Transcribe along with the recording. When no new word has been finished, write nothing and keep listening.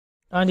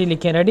हाँ जी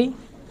लिखें ready.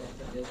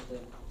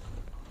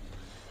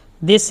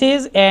 This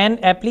is an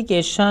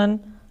application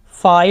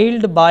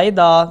filed by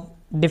the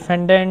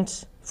defendants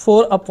for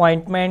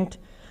appointment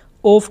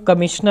of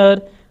commissioner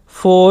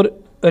for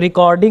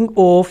recording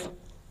of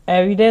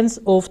evidence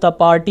of the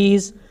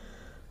parties.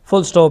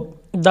 Full stop.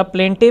 The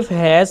plaintiff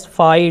has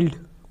filed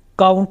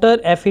counter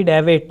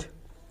affidavit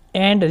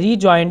and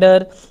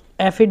rejoinder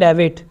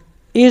affidavit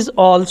is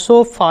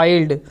also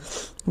filed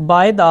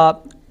by the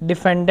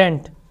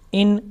defendant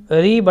in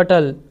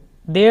rebuttal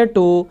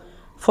thereto.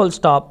 Full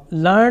stop.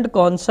 Learned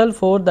counsel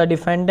for the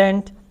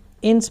defendant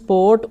in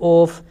support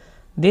of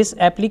this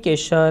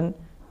application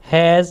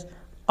has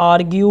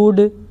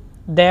argued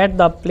that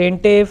the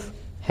plaintiff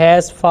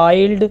has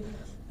filed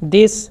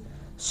this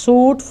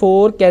suit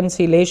for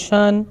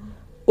cancellation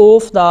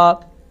of the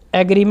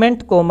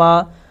agreement,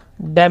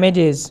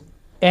 damages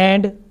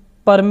and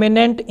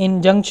permanent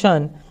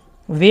injunction,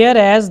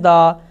 whereas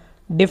the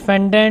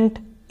defendant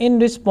in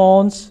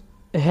response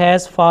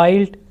has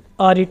filed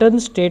a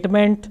written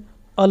statement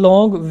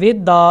along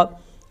with the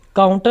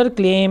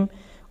counterclaim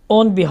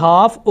on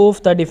behalf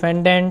of the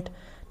defendant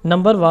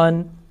number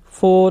 1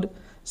 for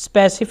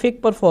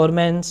specific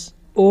performance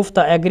of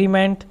the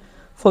agreement.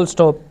 Full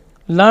stop.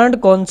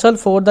 Learned counsel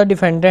for the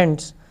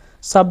defendants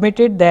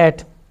submitted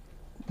that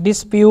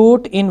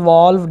dispute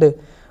involved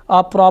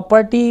a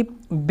property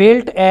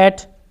built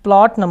at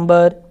plot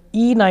number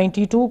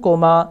E92,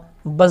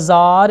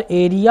 Bazaar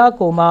area,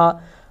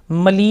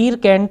 Malir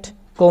Kent,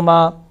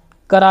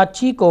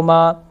 Karachi,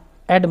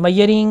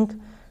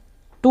 admiring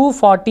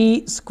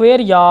 240 square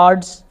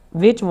yards,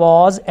 which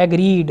was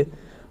agreed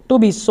to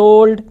be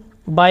sold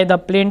by the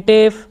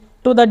plaintiff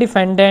to the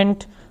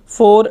defendant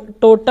for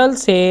total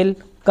sale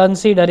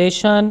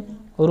consideration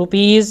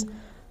rupees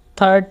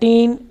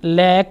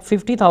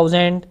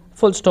 13,50,000.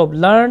 Full stop.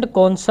 Learned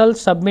counsel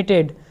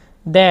submitted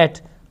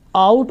that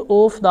out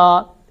of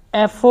the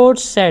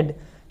aforesaid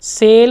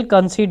sale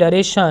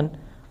consideration,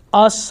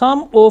 a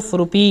sum of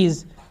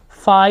rupees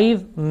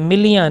 5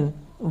 million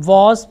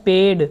was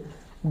paid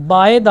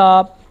by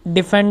the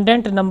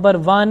defendant number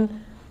 1,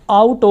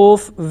 out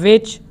of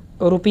which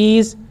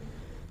rupees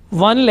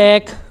 1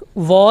 lakh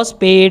was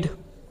paid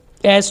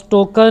as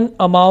token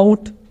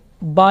amount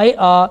by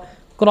a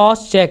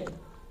cross check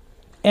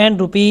and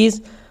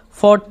rupees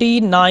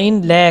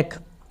 49 lakh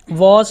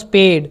was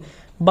paid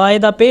by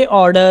the pay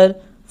order.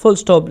 Full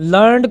stop.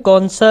 Learned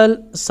counsel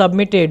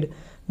submitted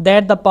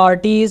that the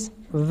parties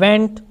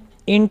went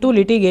into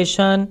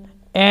litigation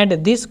and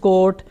this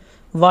court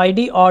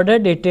YD order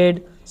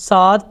dated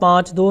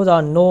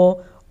 7/5/2009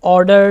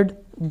 ordered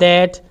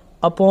that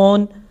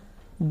upon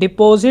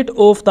deposit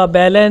of the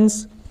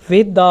balance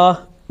with the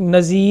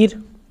Nazir,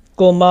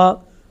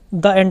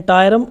 the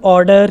interim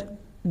order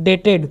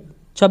dated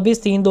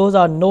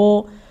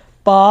 26/3/2009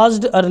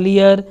 passed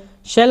earlier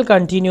shall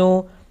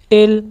continue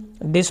till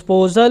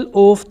disposal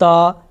of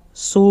the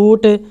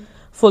suit.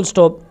 Full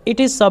stop. It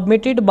is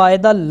submitted by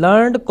the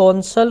learned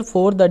counsel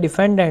for the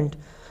defendant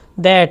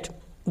that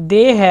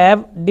they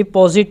have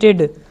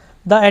deposited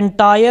the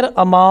entire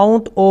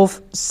amount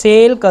of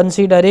sale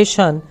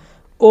consideration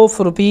of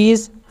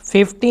rupees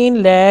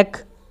 15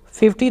 lakh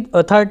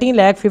 13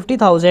 lakh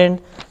 50,000.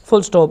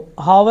 Full stop.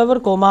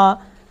 However,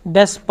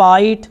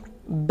 despite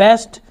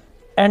best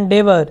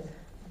endeavor,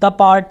 the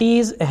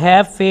parties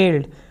have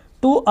failed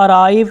to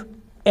arrive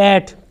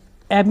at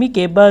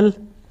amicable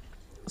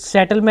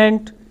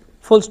settlement.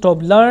 Full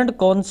stop. Learned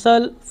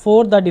counsel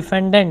for the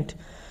defendant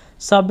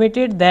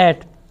submitted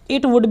that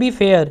it would be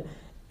fair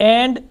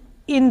and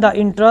in the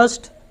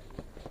interest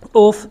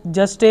of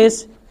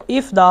justice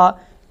if the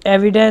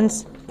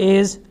evidence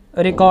is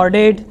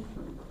recorded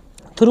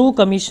through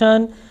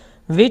commission,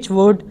 which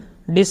would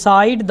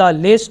decide the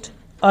list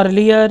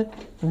earlier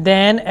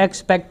than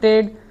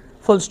expected.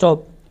 Full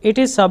stop. It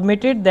is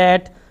submitted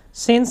that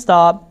since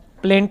the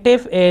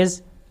plaintiff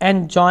is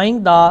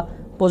enjoying the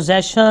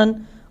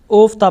possession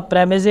of the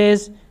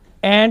premises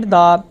and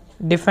the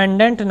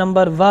defendant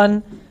number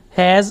 1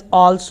 has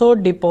also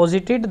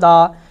deposited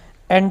the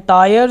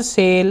entire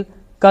sale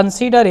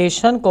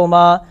consideration,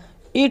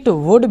 it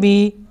would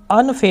be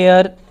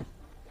unfair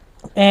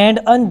and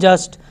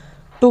unjust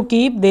to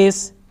keep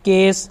this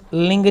case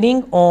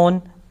lingering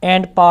on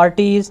and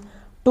parties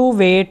to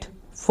wait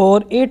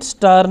for its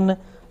turn.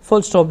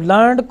 Full stop.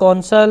 Learned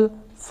counsel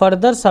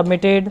further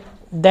submitted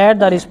that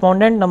the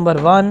respondent number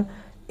 1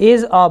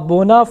 is a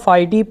bona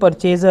fide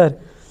purchaser,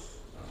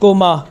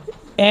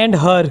 and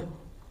her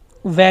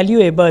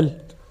valuable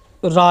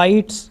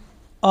rights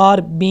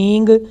are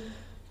being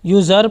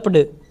usurped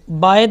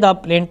by the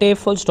plaintiff.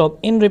 Full stop.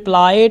 In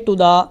reply to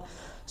the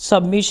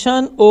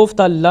submission of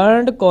the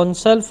learned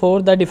counsel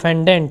for the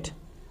defendant,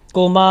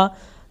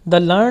 the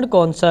learned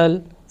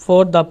counsel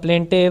for the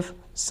plaintiff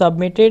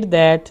submitted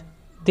that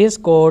this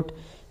court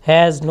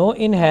has no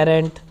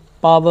inherent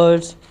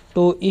powers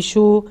to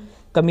issue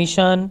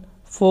commission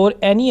for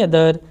any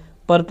other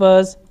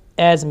purpose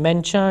as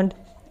mentioned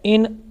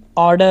in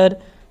order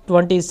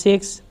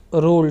 26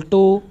 rule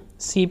 2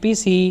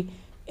 CPC,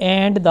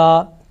 and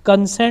the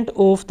consent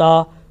of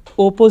the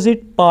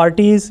opposite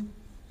parties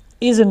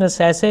is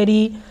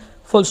necessary,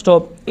 full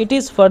stop. It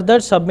is further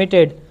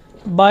submitted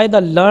by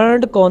the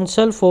learned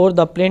counsel for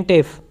the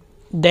plaintiff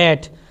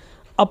that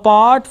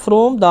apart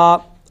from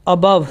the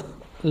above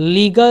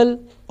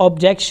legal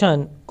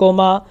objection,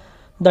 comma,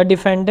 the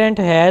defendant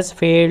has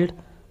failed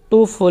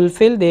to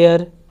fulfill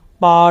their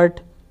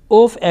part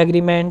of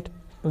agreement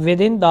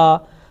within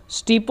the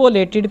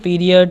stipulated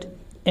period,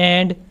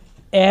 and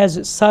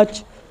as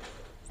such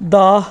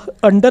the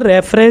under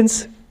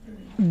reference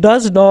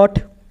does not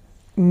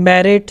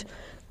merit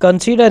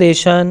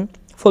consideration,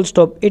 full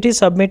stop. It is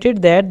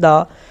submitted that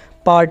the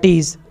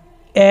parties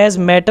as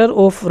matter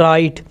of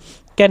right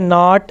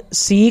cannot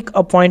seek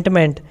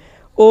appointment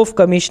of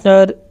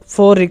commissioner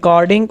for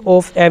recording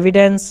of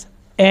evidence,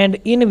 and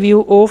in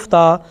view of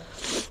the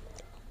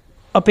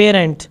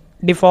apparent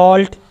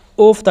default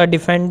of the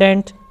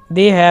defendant,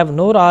 they have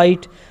no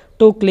right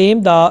to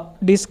claim the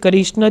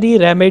discretionary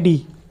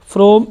remedy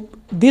from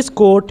this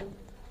court,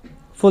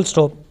 full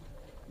stop.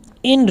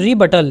 In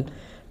rebuttal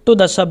to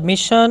the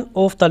submission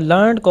of the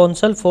learned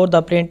counsel for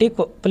the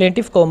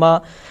plaintiff,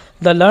 comma,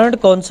 the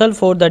learned counsel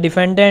for the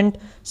defendant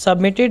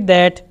submitted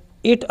that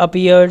it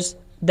appears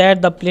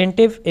that the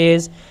plaintiff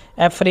is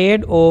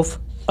afraid of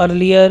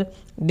earlier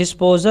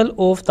disposal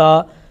of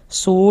the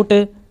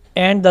suit,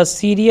 and the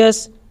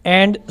serious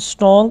and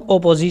strong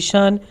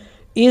opposition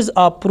is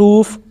a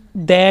proof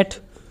that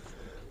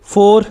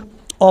for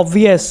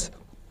obvious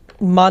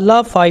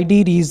mala fide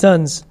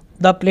reasons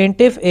the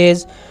plaintiff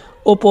is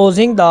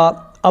opposing the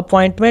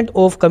appointment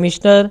of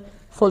commissioner,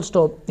 full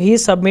stop. He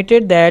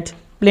submitted that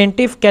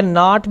plaintiff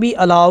cannot be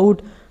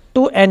allowed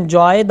to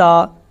enjoy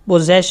the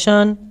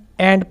possession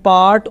and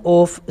part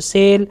of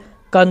sale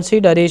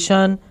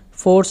consideration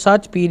for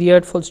such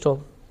period, full stop.